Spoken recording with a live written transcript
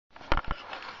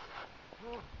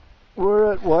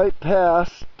We're at White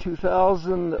Pass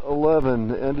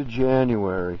 2011, end of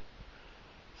January.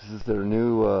 This is their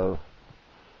new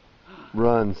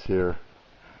runs here.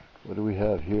 What do we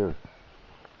have here?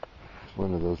 It's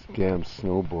one of those damn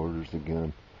snowboarders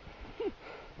again.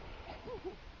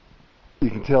 You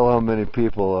can tell how many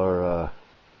people are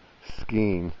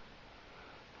skiing.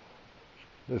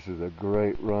 This is a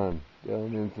great run.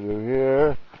 Down in through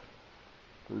here.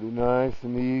 Pretty nice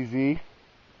and easy.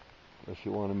 Unless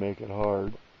you want to make it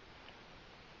hard.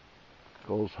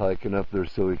 Cole's hiking up there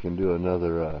so he can do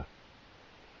another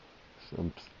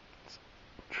some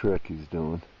trick he's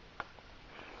doing.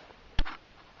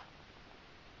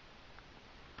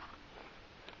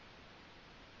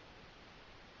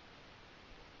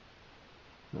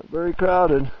 Not very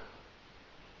crowded.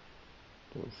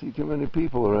 Don't see too many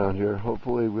people around here.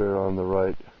 Hopefully we're on the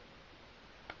right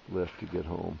lift to get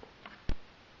home.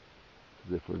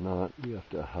 Because if we're not, we have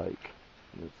to hike.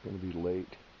 And it's going to be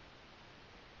late.